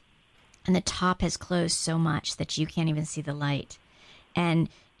pit, and the top has closed so much that you can't even see the light. And,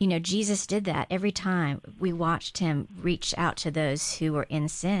 Jesus did that every time we watched him reach out to those who were in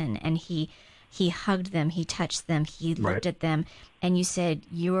sin, and he hugged them, he touched them, he looked at them. And you said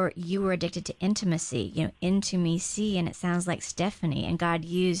you were addicted to intimacy, intimacy, and it sounds like Stephanie. And God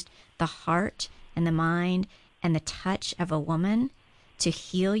used the heart and the mind and the touch of a woman to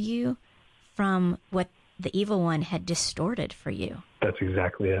heal you from what the evil one had distorted for you. That's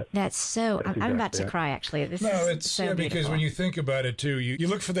exactly it. I'm about to cry, actually. It's so because when you think about it, too, you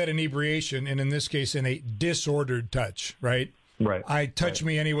look for that inebriation, and in this case, in a disordered touch, right? Right. I touch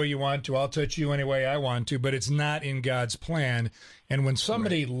me any way you want to. I'll touch you any way I want to, but it's not in God's plan. And when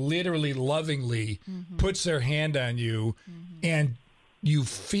somebody literally, lovingly puts their hand on you and you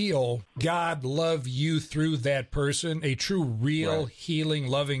feel God love you through that person, a true, real, healing,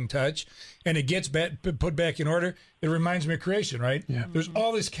 loving touch, and it gets put back in order, it reminds me of creation, right? Yeah. There's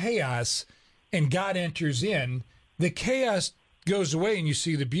all this chaos, and God enters in. The chaos goes away, and you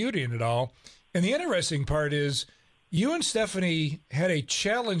see the beauty in it all. And the interesting part is you and Stephanie had a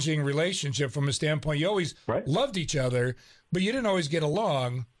challenging relationship from a standpoint. You always loved each other, but you didn't always get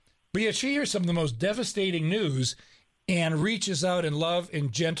along. But yet she hears some of the most devastating news and reaches out in love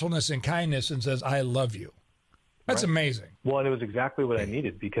and gentleness and kindness and says, I love you. That's amazing. Well, and it was exactly what I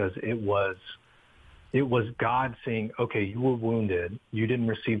needed, because it was God saying, okay, you were wounded. You didn't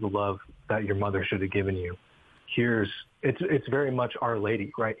receive the love that your mother should have given you. It's very much Our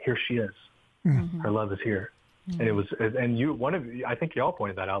Lady, right? Here she is. Mm-hmm. Her love is here. Mm-hmm. And I think y'all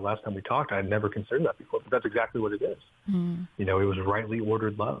pointed that out last time we talked. I had never considered that before, but that's exactly what it is. Mm. It was rightly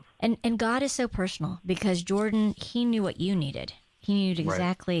ordered love. And God is so personal, because Jordan, he knew what you needed. He knew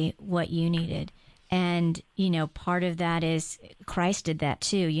exactly what you needed. And, part of that is Christ did that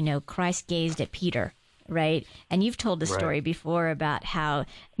too. Christ gazed at Peter, right? And you've told the story before about how,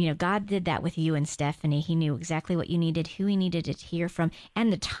 God did that with you and Stephanie. He knew exactly what you needed, who he needed to hear from,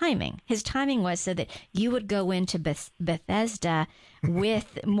 and the timing. His timing was so that you would go into Bethesda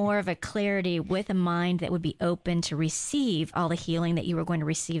with more of a clarity, with a mind that would be open to receive all the healing that you were going to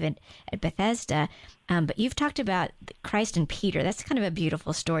receive at Bethesda. But you've talked about Christ and Peter. That's kind of a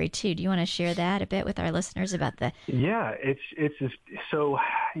beautiful story too. Do you want to share that a bit with our listeners about the? Yeah, it's just, so,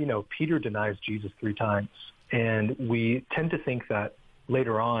 Peter denies Jesus 3 times, and we tend to think that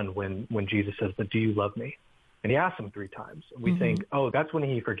later on when Jesus says, "But do you love me?" and he asks him 3 times, we think, oh, that's when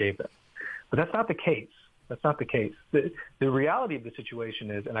he forgave them. But that's not the case. That's not the case. The reality of the situation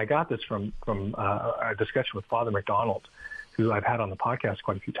is, and I got this from a discussion with Father McDonald, who I've had on the podcast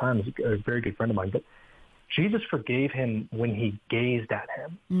quite a few times, a very good friend of mine, but Jesus forgave him when he gazed at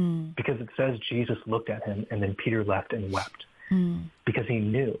him, because it says Jesus looked at him and then Peter left and wept because he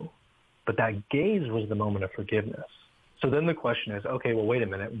knew. But that gaze was the moment of forgiveness. So then the question is, okay, well, wait a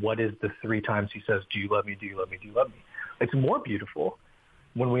minute. What is the 3 times he says, "Do you love me? Do you love me? Do you love me?" It's more beautiful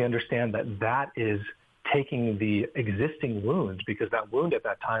when we understand that is taking the existing wound, because that wound at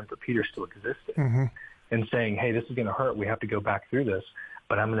that time for Peter still existed, and saying, hey, this is going to hurt. We have to go back through this,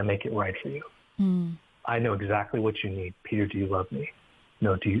 but I'm going to make it right for you. I know exactly what you need. Peter, do you love me?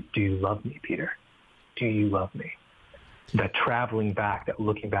 No, do you love me, Peter? Do you love me? That traveling back, that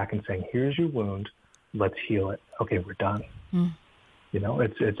looking back and saying, here's your wound. Let's heal it. Okay, we're done.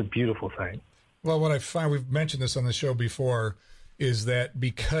 It's a beautiful thing. Well, what I find, we've mentioned this on the show before, is that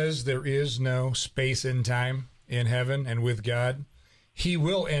because there is no space and time in heaven and with God, he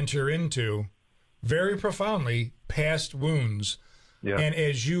will enter into, very profoundly, past wounds. Yeah. And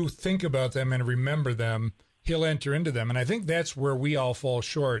as you think about them and remember them, he'll enter into them. And I think that's where we all fall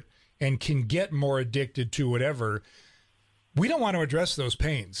short and can get more addicted to whatever. We don't want to address those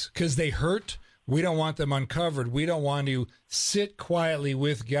pains because they hurt. We don't want them uncovered. We don't want to sit quietly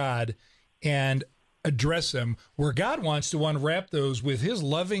with God and address them, where God wants to unwrap those with his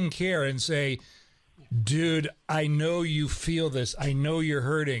loving care and say, dude, I know you feel this. I know you're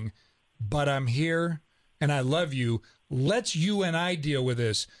hurting, but I'm here and I love you. Let's you and I deal with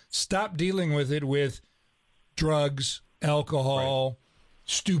this. Stop dealing with it with drugs, alcohol,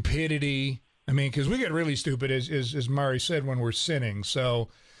 stupidity. I mean, because we get really stupid, as Mari said, when we're sinning. So,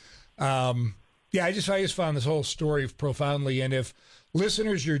 I just found this whole story profoundly. And if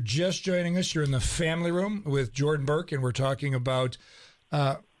listeners, you're just joining us, you're in the family room with Jordan Burke, and we're talking about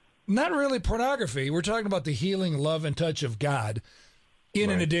not really pornography. We're talking about the healing love and touch of God in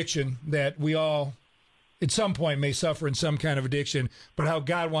an addiction that we all, at some point, may suffer in some kind of addiction, but how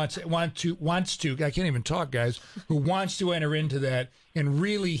God wants to, I can't even talk, guys, who wants to enter into that and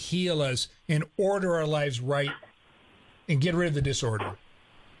really heal us and order our lives right and get rid of the disorder.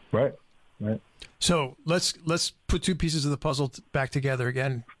 Right. So let's put 2 pieces of the puzzle back together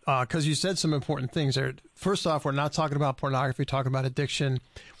again, because you said some important things there. First off, we're not talking about pornography, talking about addiction.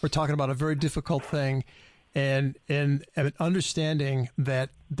 We're talking about a very difficult thing, and understanding that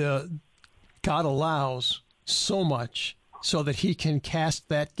God allows so much so that he can cast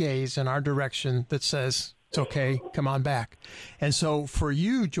that gaze in our direction that says, it's okay, come on back. And so for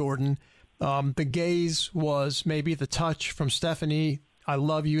you, Jordan, the gaze was maybe the touch from Stephanie. I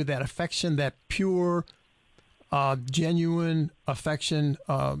love you, that affection, that pure, genuine affection,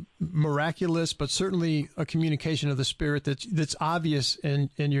 miraculous, but certainly a communication of the Spirit that's obvious in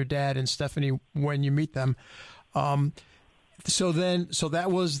your dad and Stephanie when you meet them. So that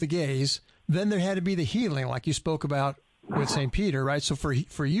was the gaze. Then there had to be the healing, like you spoke about with St. Peter, right? So for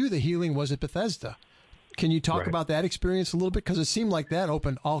you, the healing was at Bethesda. Can you talk about that experience a little bit? Because it seemed like that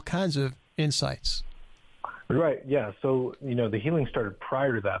opened all kinds of insights. Right. Yeah. So, the healing started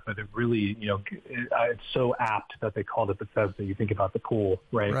prior to that, but it really, it's so apt that they called it Bethesda. You think about the pool,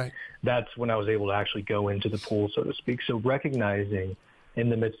 right? That's when I was able to actually go into the pool, so to speak. So recognizing in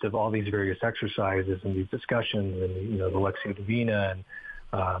the midst of all these various exercises and these discussions and, the Lectio Divina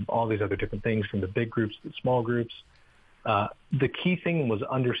and all these other different things, from the big groups to the small groups, the key thing was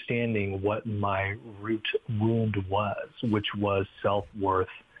understanding what my root wound was, which was self-worth,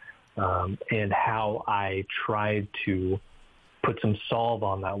 and how I tried to put some salve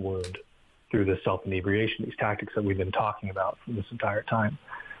on that wound through the self-inebriation, these tactics that we've been talking about for this entire time.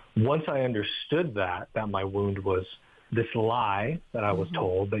 Once I understood that my wound was this lie that I was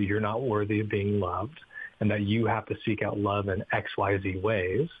told, that you're not worthy of being loved and that you have to seek out love in XYZ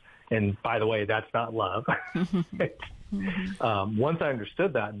ways. And by the way, that's not love. Once I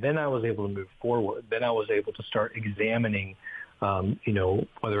understood that, then I was able to move forward. Then I was able to start examining,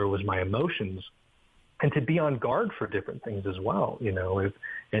 whether it was my emotions, and to be on guard for different things as well,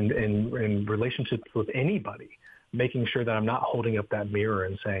 in relationships with anybody, making sure that I'm not holding up that mirror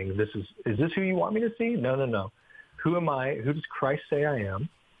and saying, is this who you want me to see? No. Who am I? Who does Christ say I am?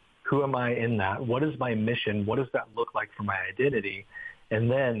 Who am I in that? What is my mission? What does that look like for my identity? And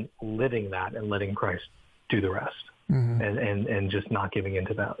then living that and letting Christ do the rest, and just not giving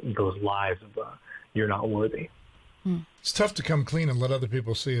into those lies of you're not worthy. It's tough to come clean and let other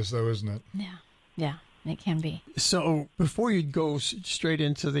people see us, though, isn't it? Yeah, it can be. So before you go straight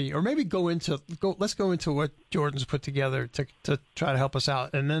into let's go into what Jordan's put together to try to help us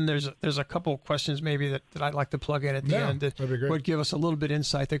out. And then there's a couple of questions maybe that I'd like to plug in at the end that would give us a little bit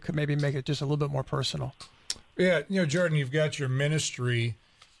insight that could maybe make it just a little bit more personal. Yeah, Jordan, you've got your ministry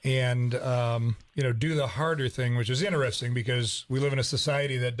and, do the harder thing, which is interesting because we live in a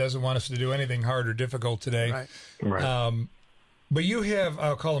society that doesn't want us to do anything hard or difficult today. Right. But you have,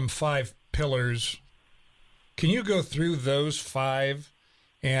 I'll call them 5 pillars. Can you go through those 5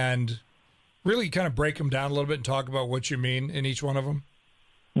 and really kind of break them down a little bit and talk about what you mean in each one of them?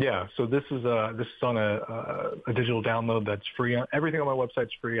 Yeah, so this is on a digital download that's free. Everything on my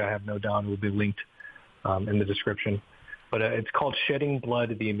website's free. I have no down. It will be linked in the description. But it's called Shedding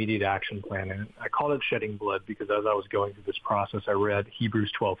Blood, the Immediate Action Plan. And I call it Shedding Blood because as I was going through this process, I read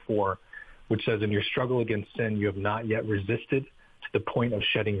Hebrews 12:4, which says, in your struggle against sin, you have not yet resisted to the point of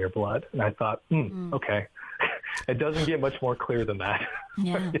shedding your blood. And I thought, okay. It doesn't get much more clear than that.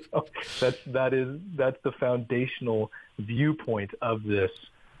 Yeah. That's the foundational viewpoint of this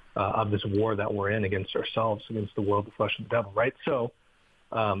war that we're in against ourselves, against the world, the flesh, and the devil, right? So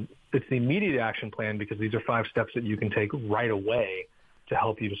it's the immediate action plan because these are 5 steps that you can take right away to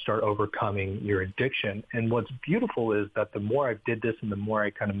help you to start overcoming your addiction. And what's beautiful is that the more I did this and the more I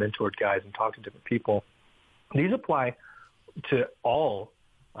kind of mentored guys and talked to different people, these apply to all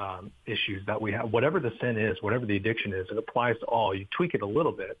issues that we have. Whatever the sin is, whatever the addiction is, it applies to all. You tweak it a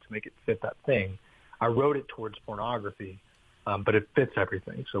little bit to make it fit that thing. I wrote it towards pornography, but it fits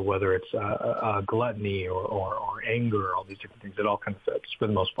everything. So whether it's gluttony or anger, all these different things, it all kind of fits for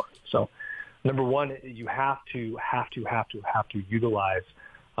the most part. So number one, you have to utilize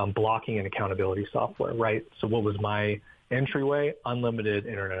blocking and accountability software, right? So what was my entryway? Unlimited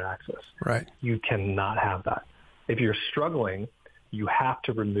internet access. Right. You cannot have that. If you're struggling, you have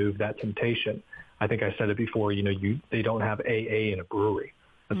to remove that temptation. I think I said it before, they don't have AA in a brewery.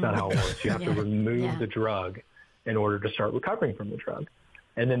 That's not how it works. You have to remove the drug in order to start recovering from the drug.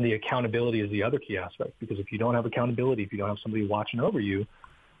 And then the accountability is the other key aspect, because if you don't have accountability, if you don't have somebody watching over you,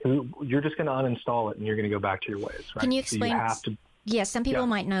 you're just going to uninstall it and you're going to go back to your ways. Right? Can you explain? So you some people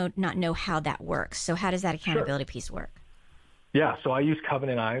might not know how that works. So how does that accountability piece work? Yeah, so I use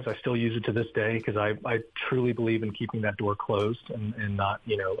Covenant Eyes. I still use it to this day because I truly believe in keeping that door closed and not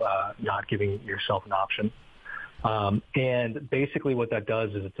giving yourself an option. And basically what that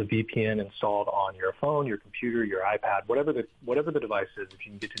does is it's a VPN installed on your phone, your computer, your iPad, whatever the device is. If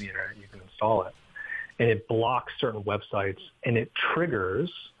you can get to the internet, you can install it. And it blocks certain websites, and it triggers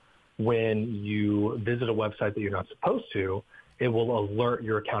when you visit a website that you're not supposed to. It will alert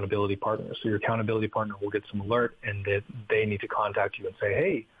your accountability partner. So your accountability partner will get some alert, and that they need to contact you and say,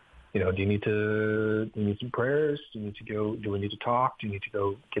 hey, do you need some prayers? Do we need to talk? Do you need to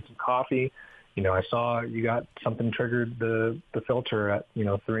go get some coffee? I saw you got something triggered the filter at 3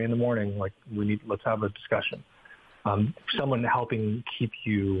 a.m. Like let's have a discussion. Someone helping keep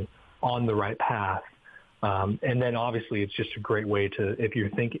you on the right path. And then obviously it's just a great way to, if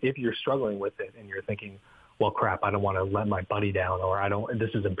you're struggling with it and you're thinking, well, crap, I don't want to let my buddy down, or this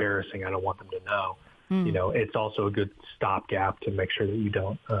is embarrassing, I don't want them to know. It's also a good stopgap to make sure that you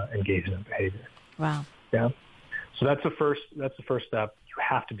don't engage in that behavior. Wow. Yeah. So that's the first step. You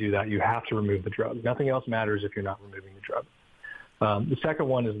have to do that. You have to remove the drug. Nothing else matters if you're not removing the drug. The second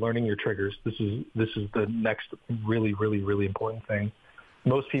one is learning your triggers. This is the next really, really, really important thing.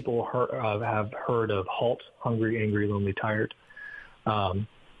 Most people have heard of HALT, hungry, angry, lonely, tired.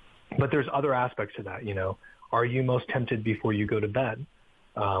 But there's other aspects to that. Are you most tempted before you go to bed?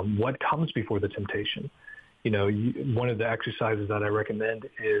 What comes before the temptation? One of the exercises that I recommend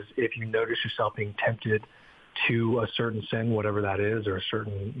is if you notice yourself being tempted to a certain sin, whatever that is, or a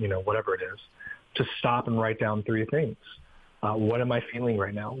certain, whatever it is, to stop and write down 3 things. What am I feeling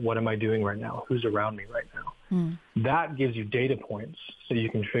right now? What am I doing right now? Who's around me right now? That gives you data points so you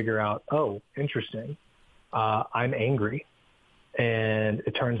can figure out, oh, interesting. I'm angry. And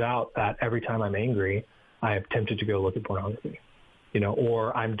it turns out that every time I'm angry, I am tempted to go look at pornography,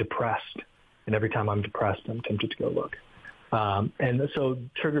 or I'm depressed. And every time I'm depressed, I'm tempted to go look. And so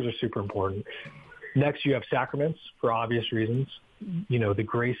triggers are super important. Next, you have sacraments for obvious reasons. The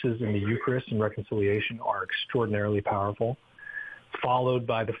graces in the Eucharist and reconciliation are extraordinarily powerful, followed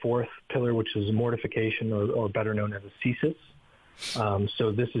by the 4th pillar, which is mortification, or better known as ascesis.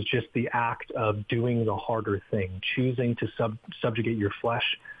 So this is just the act of doing the harder thing, choosing to subjugate your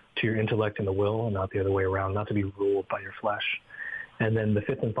flesh to your intellect and the will, and not the other way around, not to be ruled by your flesh. And then the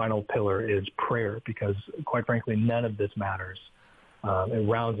 5th and final pillar is prayer, because quite frankly, none of this matters. It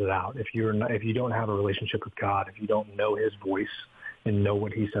rounds it out. If you don't have a relationship with God, if you don't know his voice and know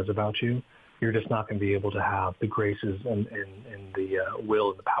what he says about you, you're just not going to be able to have the graces and the will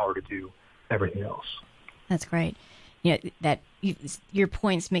and the power to do everything else. That's great. Your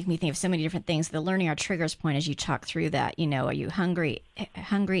points make me think of so many different things. The learning our triggers point, as you talk through that, are you hungry,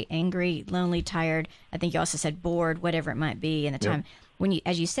 angry, lonely, tired? I think you also said bored, whatever it might be in the time.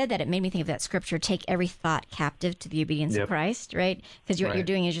 As you said that, it made me think of that scripture, take every thought captive to the obedience of Christ, right? Because what you're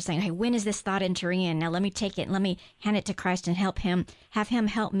doing is you're saying, hey, when is this thought entering in? Now let me take it and let me hand it to Christ and have him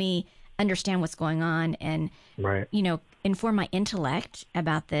help me understand what's going on and, inform my intellect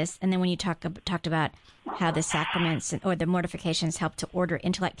about this. And then when you talked about how the sacraments or the mortifications help to order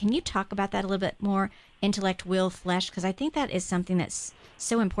intellect, can you talk about that a little bit more? Intellect, will, flesh, because I think that is something that's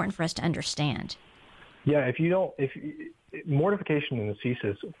so important for us to understand. Yeah, mortification and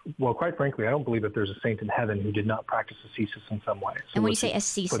ascesis, well, quite frankly, I don't believe that there's a saint in heaven who did not practice ascesis in some way. So and when you say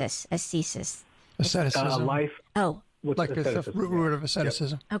ascesis. Asceticism. Life. Oh. Like the root of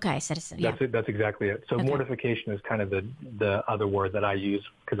asceticism. Yep. Okay, asceticism. Yeah. That's exactly it. So mortification is kind of the other word that I use,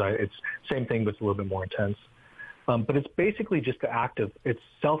 because it's same thing, but it's a little bit more intense. But it's basically just the act of, it's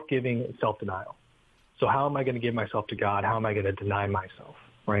self-giving, self-denial. So how am I going to give myself to God? How am I going to deny myself,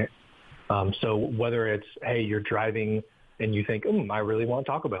 right? So whether it's, hey, you're driving and you think, I really want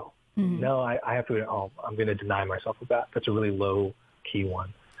Taco Bell. No, I have to, I'm going to deny myself of that. That's a really low key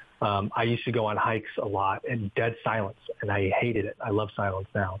one. I used to go on hikes a lot in dead silence, and I hated it. I love silence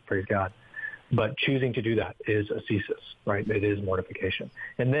now, praise God. But choosing to do that is ascesis, right? It is mortification.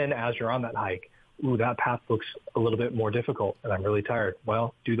 And then as you're on that hike, that path looks a little bit more difficult, and I'm really tired.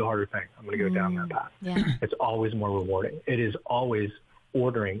 Well, do the harder thing. I'm going to go down that path. Yeah. It's always more rewarding. It is always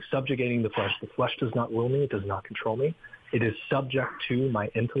ordering, subjugating the flesh. The flesh does not rule me. It does not control me. It is subject to my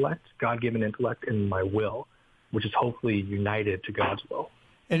intellect, God-given intellect, and my will, which is hopefully united to God's will.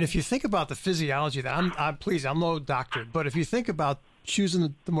 And if you think about the physiology of that, I'm no doctor, but if you think about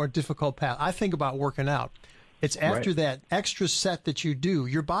choosing the more difficult path, I think about working out. It's after that extra set that you do,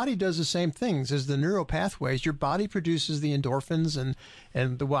 your body does the same things as the neural pathways. Your body produces the endorphins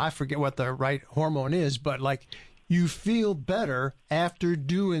and I forget what the right hormone is, but like you feel better after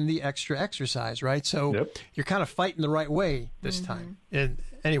doing the extra exercise, right? So you're kind of fighting the right way this time. And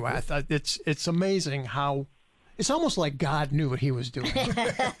anyway, I thought it's amazing how it's almost like God knew what he was doing.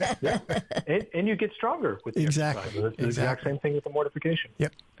 And you get stronger with the exercise. It's the exact same thing with the mortification.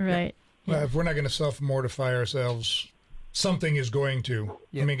 Yep. Right. Well, if we're not going to self-mortify ourselves, something is going to.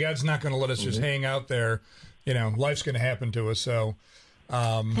 Yep. I mean, God's not going to let us just hang out there. Life's going to happen to us. So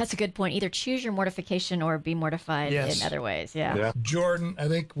that's a good point. Either choose your mortification or be mortified in other ways. Yeah. Jordan, I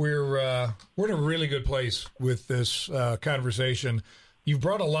think we're in a really good place with this conversation. You've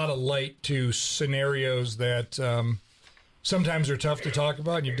brought a lot of light to scenarios that sometimes are tough to talk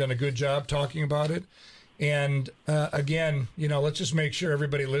about, and you've done a good job talking about it. And again, let's just make sure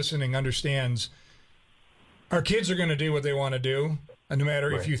everybody listening understands our kids are going to do what they want to do. And no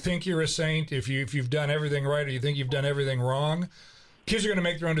matter if you think you're a saint, if you've done everything right, or you think you've done everything wrong, kids are going to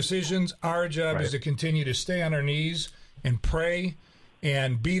make their own decisions. Our job is to continue to stay on our knees and pray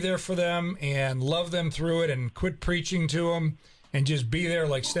and be there for them and love them through it and quit preaching to them. And just be there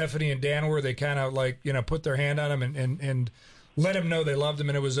like Stephanie and Dan were. They kind of put their hand on them and let them know they loved them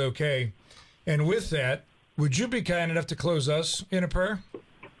and it was okay. And with that, would you be kind enough to close us in a prayer?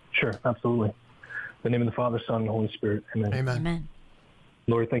 Sure, absolutely. In the name of the Father, Son, and Holy Spirit. Amen. Amen.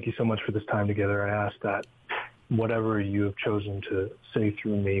 Lord, thank you so much for this time together. I ask that whatever you have chosen to say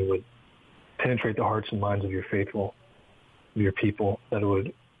through me would penetrate the hearts and minds of your faithful, of your people, that it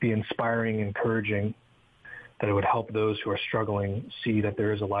would be inspiring, encouraging, that it would help those who are struggling see that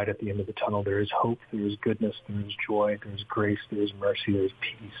there is a light at the end of the tunnel. There is hope, there is goodness, there is joy, there is grace, there is mercy, there is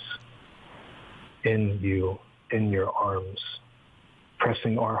peace. in you, in your arms,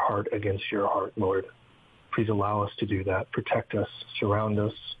 pressing our heart against your heart, Lord. Please allow us to do that. Protect us, surround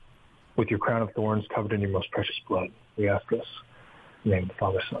us with your crown of thorns covered in your most precious blood. We ask this in the name of the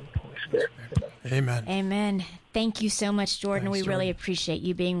Father, Son, and Holy Spirit. Amen. Amen. Thank you so much, Jordan. Thanks, we really Jordan. appreciate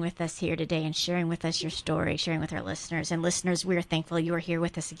you being with us here today and sharing with us your story, sharing with our listeners. And listeners, we're thankful you are here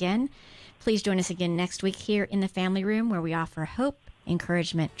with us again. Please join us again next week here in the Family Room, where we offer hope,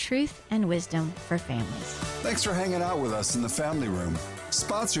 encouragement, truth, and wisdom for families. Thanks for hanging out with us in the Family Room,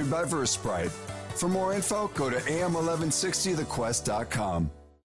 sponsored by VerseBrite. For more info, go to am1160thequest.com.